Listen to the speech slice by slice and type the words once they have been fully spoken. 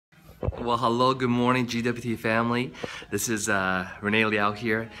Well, hello, good morning, GWT family. This is Renee Liao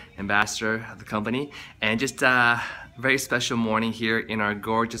here, ambassador of the company, and just a very special morning here in our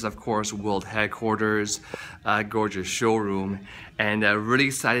gorgeous, of course, world headquarters, gorgeous showroom, and really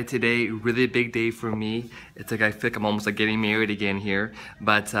excited today. Really big day for me. It's like I feel like I'm almost like getting married again here,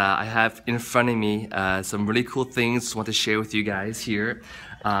 but I have in front of me some really cool things I want to share with you guys here.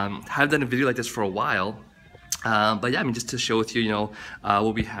 Haven't done a video like this for a while. But yeah, I mean, just to show with you,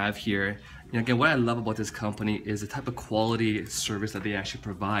 what we have here. Again, what I love about this company is the type of quality service that they actually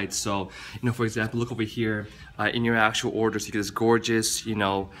provide. So, for example, look over here in your actual orders, you get this gorgeous,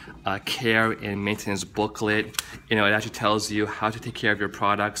 care and maintenance booklet. It actually tells you how to take care of your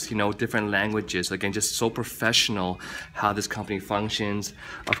products, different languages. Again, just so professional how this company functions.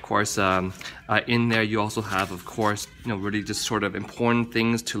 Of course, in there you also have, of course, really just sort of important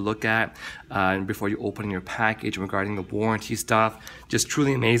things to look at before you open your package regarding the warranty stuff. Just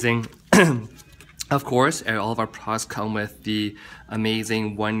truly amazing. Of course, all of our products come with the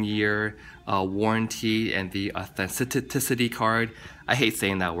amazing 1-year warranty and the authenticity card. I hate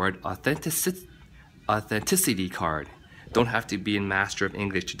saying that word, authenticity card. Don't have to be a master of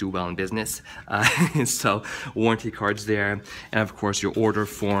English to do well in business. So warranty cards there, and of course your order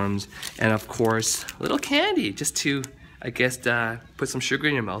forms, and of course a little candy just to, I guess, put some sugar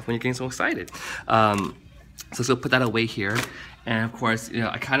in your mouth when you're getting so excited. So let's go put that away here. And of course,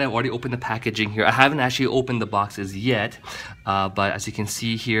 I kind of already opened the packaging here. I haven't actually opened the boxes yet, but as you can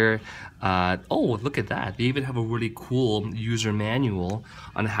see here, oh, look at that. They even have a really cool user manual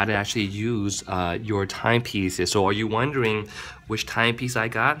on how to actually use your timepieces. So are you wondering which timepiece I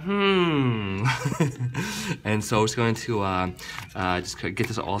got? And so it's going to just get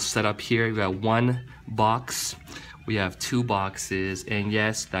this all set up here. We got one box. We have 2 boxes, and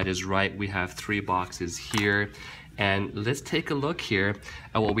yes, that is right, we have 3 boxes here. And let's take a look here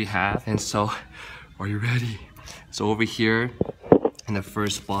at what we have. And so, are you ready? So over here in the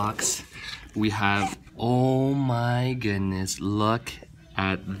first box, we have, oh my goodness, look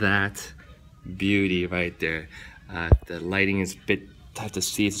at that beauty right there. The lighting is a bit tough to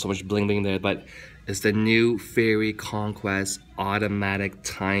see, it's so much bling bling there, but it's the new Fairy Conquest automatic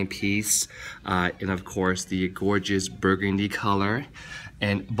timepiece, and of course the gorgeous burgundy color.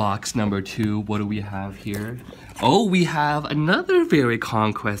 And box number 2, what do we have here? Oh, we have another Fairy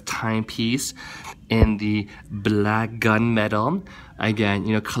Conquest timepiece in the black gunmetal.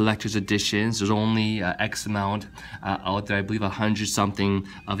 Again, collector's editions. There's only X amount out there. I believe 100 something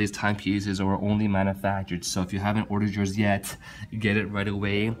of these timepieces are only manufactured. So if you haven't ordered yours yet, get it right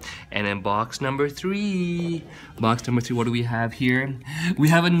away. And then box number 3. Box number 3, what do we have here? We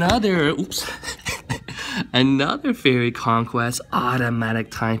have another, oops. Another Fairy Conquest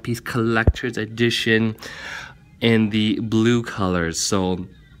automatic timepiece collector's edition in the blue colors. So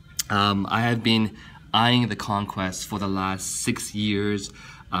I have been eyeing the Conquest for the last 6 years.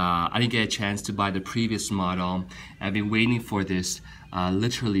 I didn't get a chance to buy the previous model. I've been waiting for this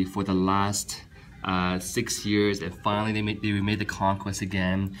literally for the last 6 years, and finally they made the Conquest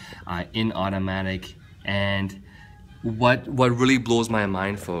again in automatic. And what really blows my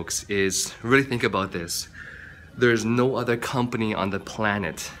mind, folks, is really think about this. There's no other company on the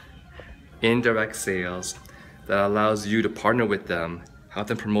planet in direct sales that allows you to partner with them, help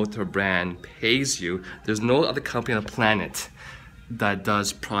them promote their brand, pays you. There's no other company on the planet that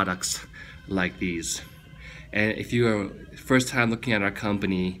does products like these. And if you are first time looking at our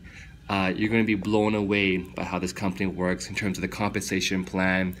company, you're going to be blown away by how this company works in terms of the compensation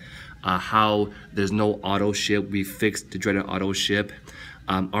plan, how there's no auto ship. We fixed the dreaded auto ship.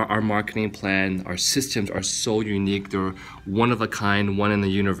 Our marketing plan, our systems are so unique. They're one of a kind, one in the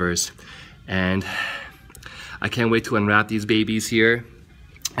universe. And I can't wait to unwrap these babies here.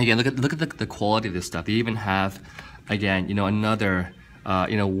 Again, look at the quality of this stuff. They even have, again, another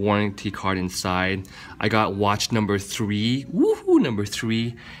warranty card inside. I got watch number 3, woohoo, number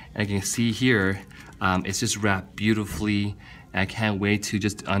 3. And you can see here, it's just wrapped beautifully. And I can't wait to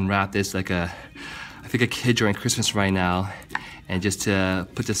just unwrap this like I think a kid during Christmas right now. And just to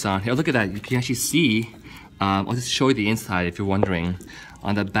put this on here, look at that. You can actually see, I'll just show you the inside if you're wondering.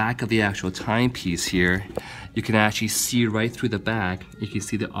 On the back of the actual timepiece here, you can actually see right through the back. You can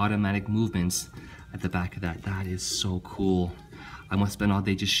see the automatic movements at the back of that. That is so cool. I'm gonna spend all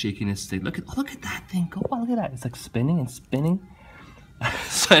day just shaking this thing. Look at that thing. Go on, look at that. It's like spinning and spinning.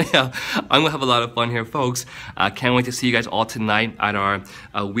 So anyhow, I'm gonna have a lot of fun here, folks. Can't wait to see you guys all tonight at our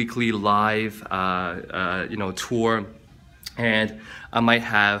weekly live, tour. And I might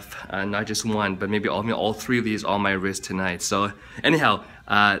have not just one, but maybe all 3 of these on my wrist tonight. So anyhow,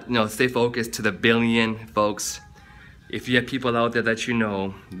 stay focused to the billion, folks. If you have people out there that you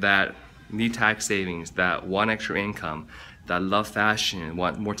know that need tax savings, that want extra income, that love fashion,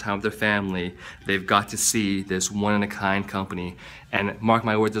 want more time with their family, they've got to see this one-in-a-kind company. And mark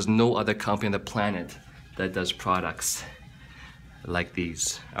my word, there's no other company on the planet that does products like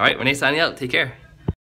these. All right, Renee signing out. Take care.